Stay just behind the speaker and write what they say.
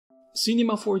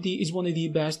Cinema 4D is one of the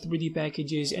best 3D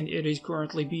packages, and it is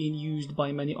currently being used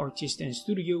by many artists and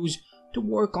studios to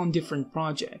work on different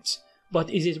projects. But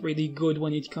is it really good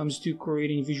when it comes to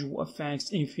creating visual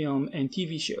effects in film and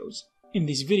TV shows? In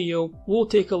this video, we'll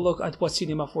take a look at what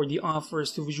Cinema 4D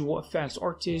offers to visual effects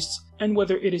artists and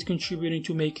whether it is contributing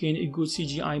to making good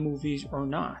CGI movies or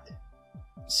not.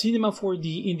 Cinema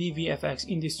 4D in the VFX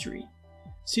industry.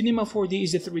 Cinema 4D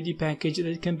is a 3D package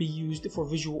that can be used for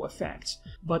visual effects,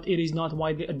 but it is not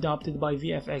widely adopted by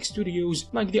VFX studios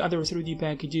like the other 3D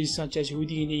packages such as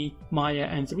Houdini, Maya,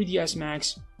 and 3ds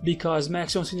Max, because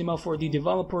Maxon Cinema 4D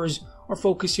developers are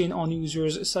focusing on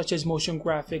users such as motion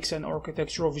graphics and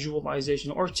architectural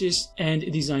visualization artists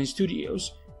and design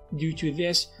studios. Due to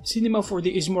this, Cinema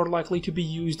 4D is more likely to be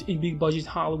used in big-budget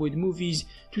Hollywood movies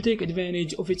to take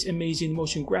advantage of its amazing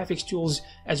motion graphics tools,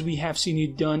 as we have seen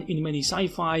it done in many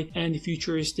sci-fi and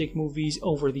futuristic movies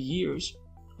over the years.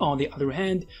 On the other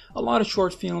hand, a lot of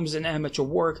short films and amateur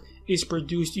work is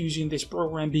produced using this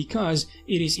program because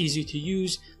it is easy to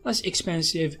use, less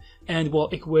expensive, and well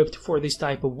equipped for this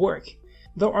type of work.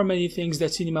 There are many things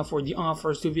that Cinema 4D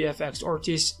offers to VFX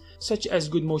artists, such as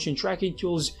good motion tracking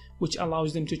tools, which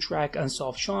allows them to track and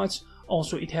solve shots.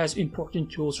 Also, it has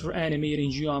important tools for animating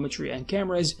geometry and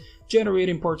cameras,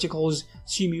 generating particles,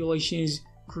 simulations,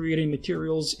 creating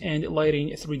materials, and lighting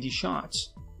 3D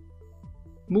shots.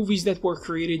 Movies that were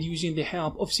created using the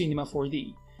help of Cinema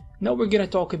 4D. Now we're gonna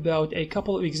talk about a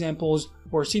couple of examples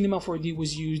where Cinema 4D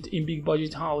was used in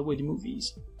big-budget Hollywood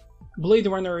movies. Blade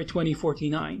Runner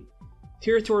 2049.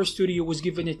 Territory Studio was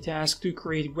given a task to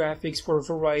create graphics for a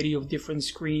variety of different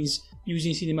screens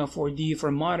using Cinema 4D,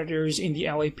 from monitors in the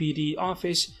LAPD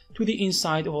office to the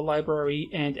inside of a library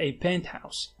and a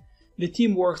penthouse. The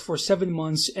team worked for 7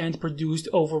 months and produced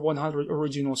over 100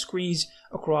 original screens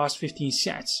across 15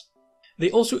 sets. They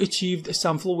also achieved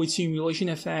some fluid simulation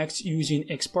effects using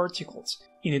X particles.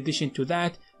 In addition to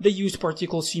that, they used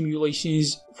particle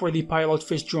simulations for the pilot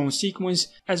fish drone sequence,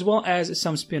 as well as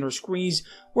some spinner screens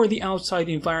where the outside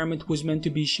environment was meant to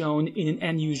be shown in an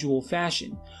unusual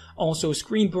fashion. Also,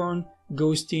 screen burn,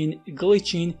 ghosting,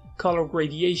 glitching, color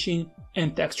gradation,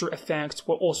 and texture effects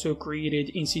were also created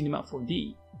in Cinema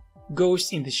 4D.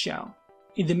 Ghost in the Shell.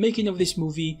 In the making of this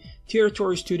movie,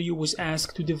 Territory Studio was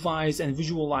asked to devise and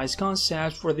visualize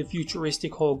concepts for the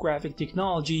futuristic holographic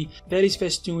technology that is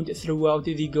festooned throughout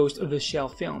the Ghost of the Shell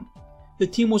film. The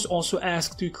team was also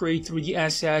asked to create 3D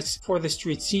assets for the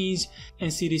street scenes and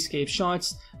cityscape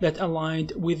shots that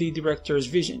aligned with the director's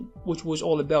vision, which was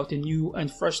all about a new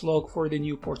and fresh look for the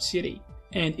Newport City,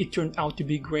 and it turned out to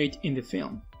be great in the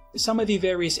film. Some of the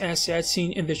various assets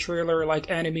seen in the trailer, like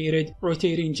animated,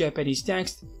 rotating Japanese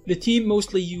text, the team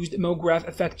mostly used MoGraph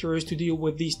effectors to deal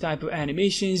with these type of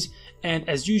animations, and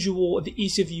as usual, the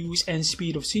ease of use and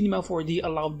speed of Cinema 4D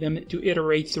allowed them to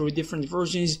iterate through different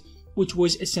versions, which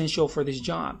was essential for this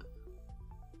job.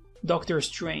 Doctor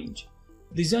Strange.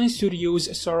 Design studios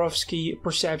Swarovski,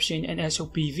 Perception, and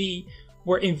SOPV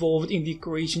were involved in the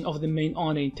creation of the main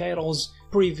on-air titles,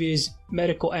 previs,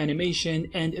 medical animation,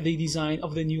 and the design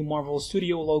of the new Marvel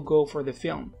Studio logo for the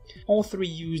film. All three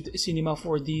used Cinema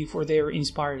 4D for their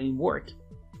inspiring work.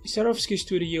 Swarovski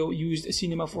Studio used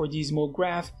Cinema 4D's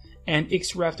MoGraph and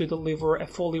XREF to deliver a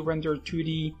fully rendered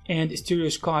 2D and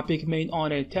stereoscopic main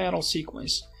on-air title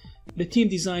sequence. The team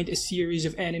designed a series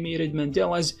of animated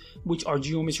mandalas, which are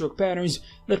geometric patterns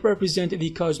that represent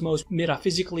the cosmos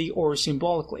metaphysically or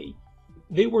symbolically.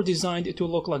 They were designed to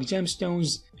look like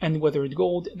gemstones and weathered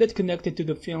gold that connected to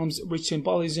the film's rich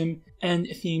symbolism and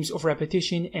themes of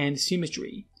repetition and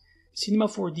symmetry. Cinema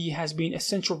 4D has been a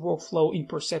central workflow in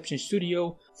Perception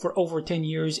Studio for over 10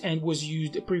 years and was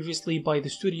used previously by the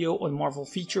studio on Marvel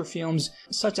feature films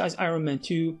such as Iron Man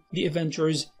 2, The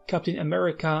Avengers, Captain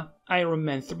America, Iron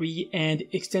Man 3, and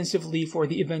extensively for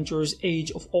the Avengers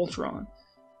Age of Ultron.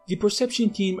 The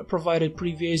Perception team provided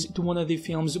previews to one of the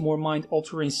film's more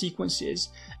mind-altering sequences,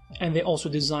 and they also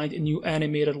designed a new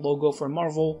animated logo for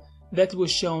Marvel that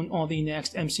was shown on the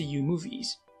next MCU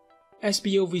movies.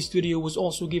 SPOV Studio was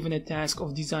also given a task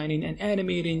of designing and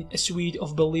animating a suite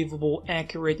of believable,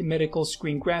 accurate medical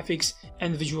screen graphics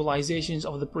and visualizations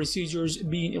of the procedures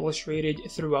being illustrated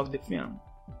throughout the film.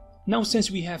 Now, since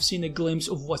we have seen a glimpse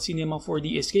of what Cinema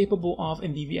 4D is capable of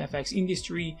in the VFX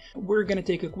industry, we're gonna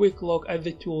take a quick look at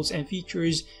the tools and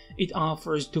features it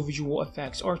offers to visual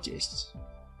effects artists.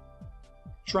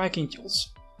 Tracking tools.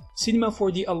 Cinema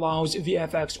 4D allows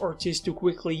VFX artists to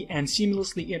quickly and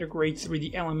seamlessly integrate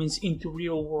 3D elements into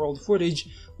real-world footage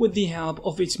with the help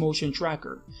of its motion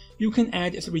tracker. You can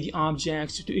add 3D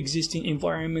objects to existing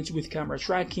environments with camera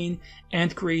tracking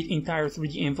and create entire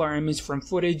 3D environments from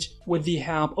footage with the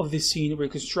help of the scene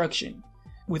reconstruction.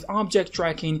 With object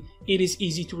tracking, it is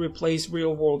easy to replace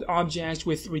real-world objects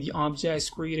with 3D objects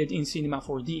created in Cinema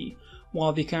 4D,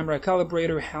 while the camera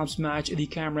calibrator helps match the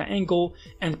camera angle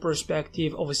and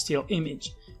perspective of a still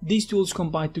image. These tools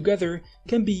combined together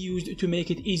can be used to make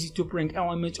it easy to bring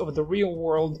elements of the real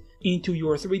world into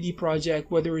your 3D project,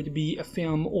 whether it be a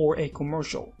film or a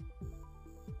commercial.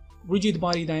 Rigid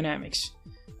body dynamics.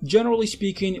 Generally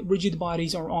speaking, rigid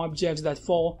bodies are objects that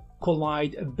fall,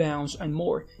 collide, bounce, and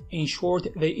more. In short,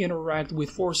 they interact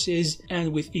with forces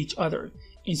and with each other.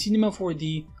 In Cinema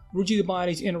 4D, rigid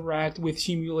bodies interact with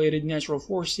simulated natural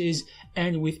forces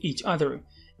and with each other,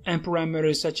 and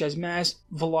parameters such as mass,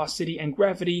 velocity, and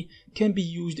gravity can be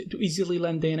used to easily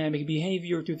lend dynamic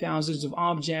behavior to thousands of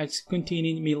objects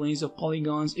containing millions of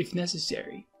polygons if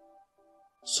necessary.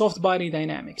 Soft body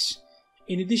dynamics.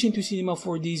 In addition to Cinema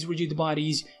 4D's rigid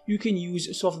bodies, you can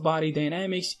use soft body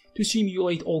dynamics to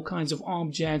simulate all kinds of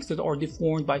objects that are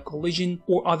deformed by collision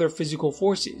or other physical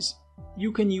forces.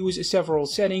 You can use several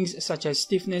settings such as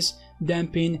stiffness,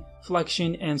 damping,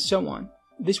 flexion, and so on.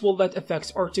 This will let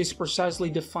effects artists precisely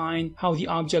define how the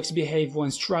objects behave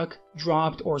when struck,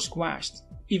 dropped, or squashed.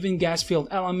 Even gas-filled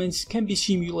elements can be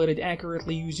simulated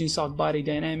accurately using soft body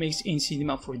dynamics in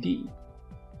Cinema 4D.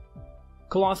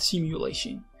 Cloth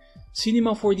simulation.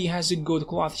 Cinema 4D has a good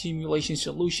cloth simulation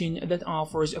solution that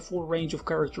offers a full range of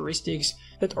characteristics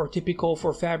that are typical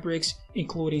for fabrics,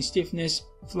 including stiffness,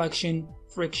 flexion,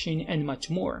 friction, and much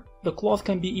more. The cloth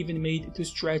can be even made to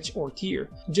stretch or tear,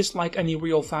 just like any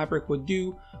real fabric would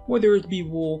do, whether it be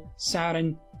wool,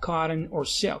 satin, cotton, or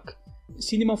silk.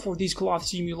 Cinema 4D's cloth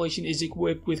simulation is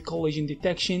equipped with collision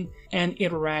detection and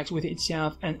interacts with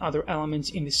itself and other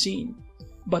elements in the scene.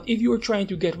 But if you are trying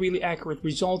to get really accurate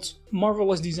results,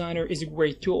 Marvelous Designer is a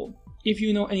great tool. If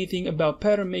you know anything about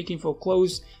pattern making for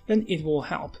clothes, then it will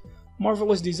help.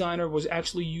 Marvelous Designer was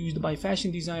actually used by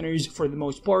fashion designers for the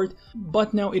most part,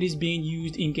 but now it is being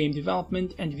used in game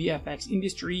development and VFX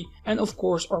industry, and of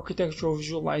course architectural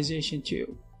visualization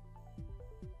too.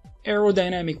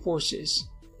 Aerodynamic forces.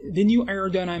 The new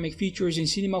aerodynamic features in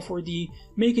Cinema 4D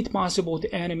make it possible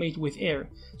to animate with air,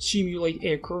 simulate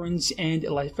air currents, and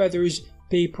let feathers,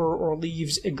 paper, or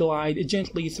leaves glide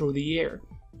gently through the air.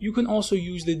 You can also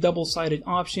use the double-sided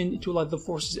option to let the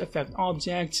forces affect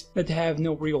objects that have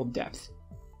no real depth.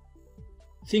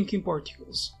 Thinking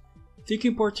particles.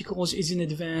 Thinking particles is an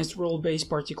advanced role-based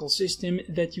particle system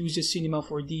that uses Cinema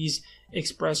 4D's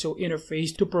Espresso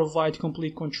interface to provide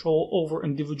complete control over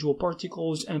individual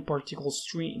particles and particle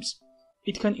streams.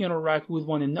 It can interact with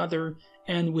one another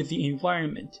and with the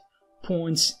environment.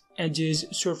 Points, edges,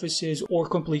 surfaces, or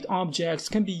complete objects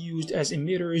can be used as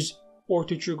emitters or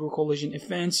to trigger collision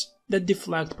events that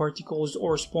deflect particles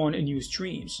or spawn new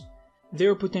streams.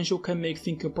 Their potential can make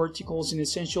thinking particles an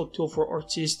essential tool for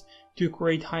artists to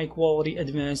create high-quality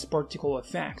advanced particle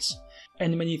effects.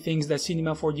 And many things that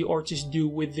Cinema 4D artists do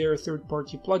with their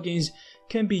third-party plugins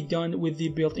can be done with the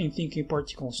built-in thinking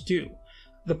particles too.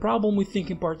 The problem with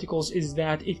thinking particles is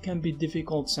that it can be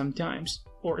difficult sometimes,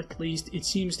 or at least it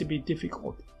seems to be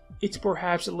difficult. It's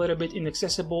perhaps a little bit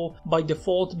inaccessible by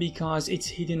default because it's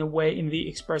hidden away in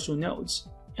the Espresso nodes.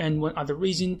 And one other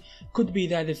reason could be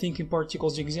that the thinking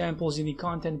particles examples in the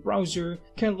content browser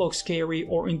can look scary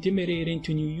or intimidating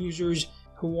to new users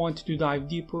who want to dive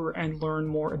deeper and learn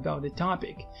more about the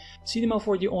topic. Cinema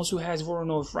 4D also has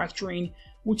Voronoi fracturing,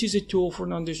 which is a tool for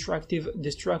non-destructive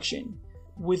destruction.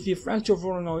 With the fracture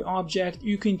Voronoi object,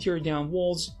 you can tear down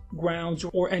walls, grounds,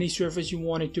 or any surface you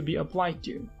want it to be applied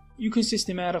to. You can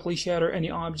systematically shatter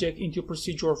any object into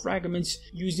procedural fragments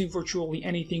using virtually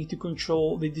anything to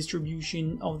control the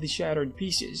distribution of the shattered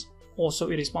pieces. Also,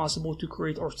 it is possible to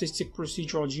create artistic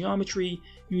procedural geometry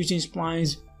using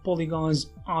splines,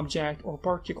 polygons, objects, or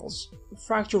particles.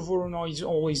 Fracture Voronoi is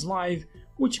always live,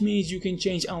 which means you can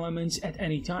change elements at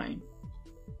any time.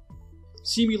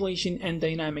 Simulation and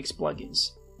dynamics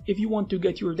plugins. If you want to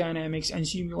get your dynamics and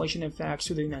simulation effects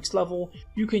to the next level,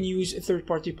 you can use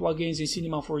third-party plugins in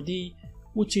Cinema 4D,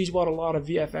 which is what a lot of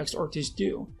VFX artists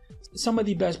do. Some of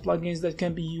the best plugins that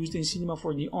can be used in Cinema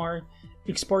 4D are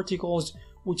Xparticles,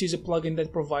 which is a plugin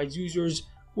that provides users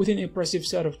with an impressive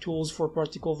set of tools for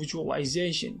particle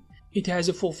visualization. It has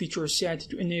a full feature set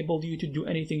to enable you to do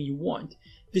anything you want.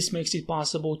 This makes it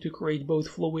possible to create both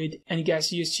fluid and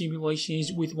gaseous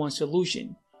simulations with one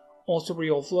solution. Also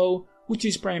RealFlow, which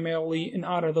is primarily an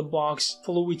out-of-the-box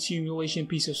fluid simulation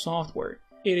piece of software.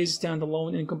 It is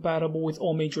standalone and compatible with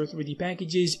all major 3D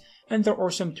packages, and there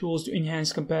are some tools to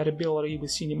enhance compatibility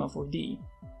with Cinema 4D.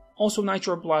 Also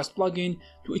Nitroblast plugin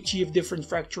to achieve different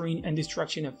fracturing and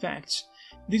distraction effects.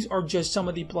 These are just some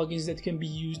of the plugins that can be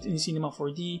used in Cinema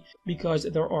 4D because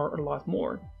there are a lot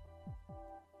more.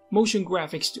 Motion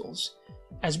graphics tools.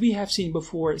 As we have seen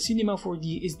before, Cinema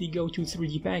 4D is the go-to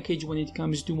 3D package when it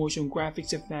comes to motion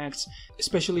graphics effects,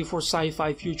 especially for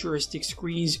sci-fi futuristic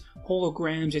screens,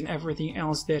 holograms, and everything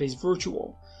else that is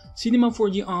virtual. Cinema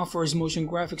 4D offers motion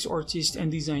graphics artists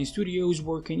and design studios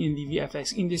working in the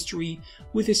VFX industry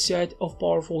with a set of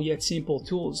powerful yet simple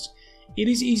tools. It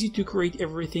is easy to create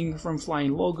everything from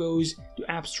flying logos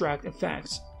to abstract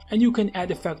effects, and you can add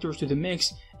effectors to the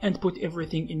mix and put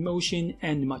everything in motion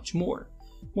and much more.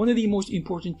 One of the most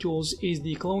important tools is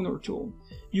the cloner tool.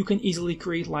 You can easily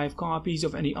create live copies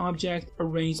of any object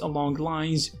arranged along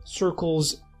lines,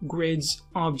 circles, grids,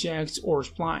 objects, or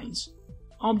splines.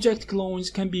 Object clones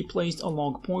can be placed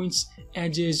along points,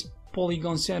 edges,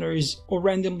 polygon centers, or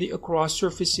randomly across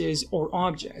surfaces or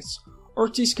objects.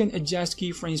 Artists can adjust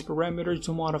keyframes parameter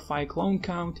to modify clone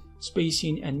count,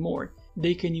 spacing, and more.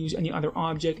 They can use any other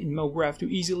object in MoGraph to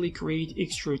easily create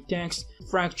extrude text,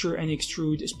 fracture and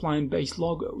extrude spline-based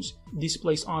logos,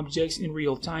 displace objects in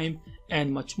real time,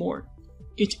 and much more.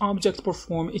 Each object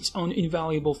performs its own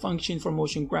invaluable function for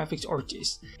motion graphics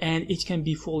artists, and it can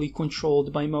be fully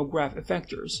controlled by MoGraph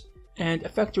effectors. And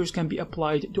effectors can be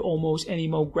applied to almost any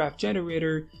MoGraph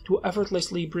generator to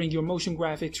effortlessly bring your motion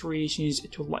graphics creations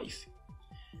to life.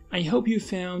 I hope you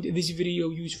found this video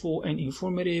useful and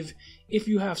informative. If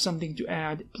you have something to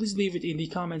add, please leave it in the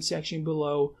comment section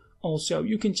below. Also,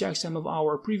 you can check some of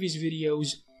our previous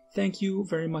videos. Thank you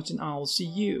very much, and I'll see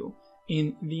you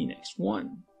in the next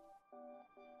one.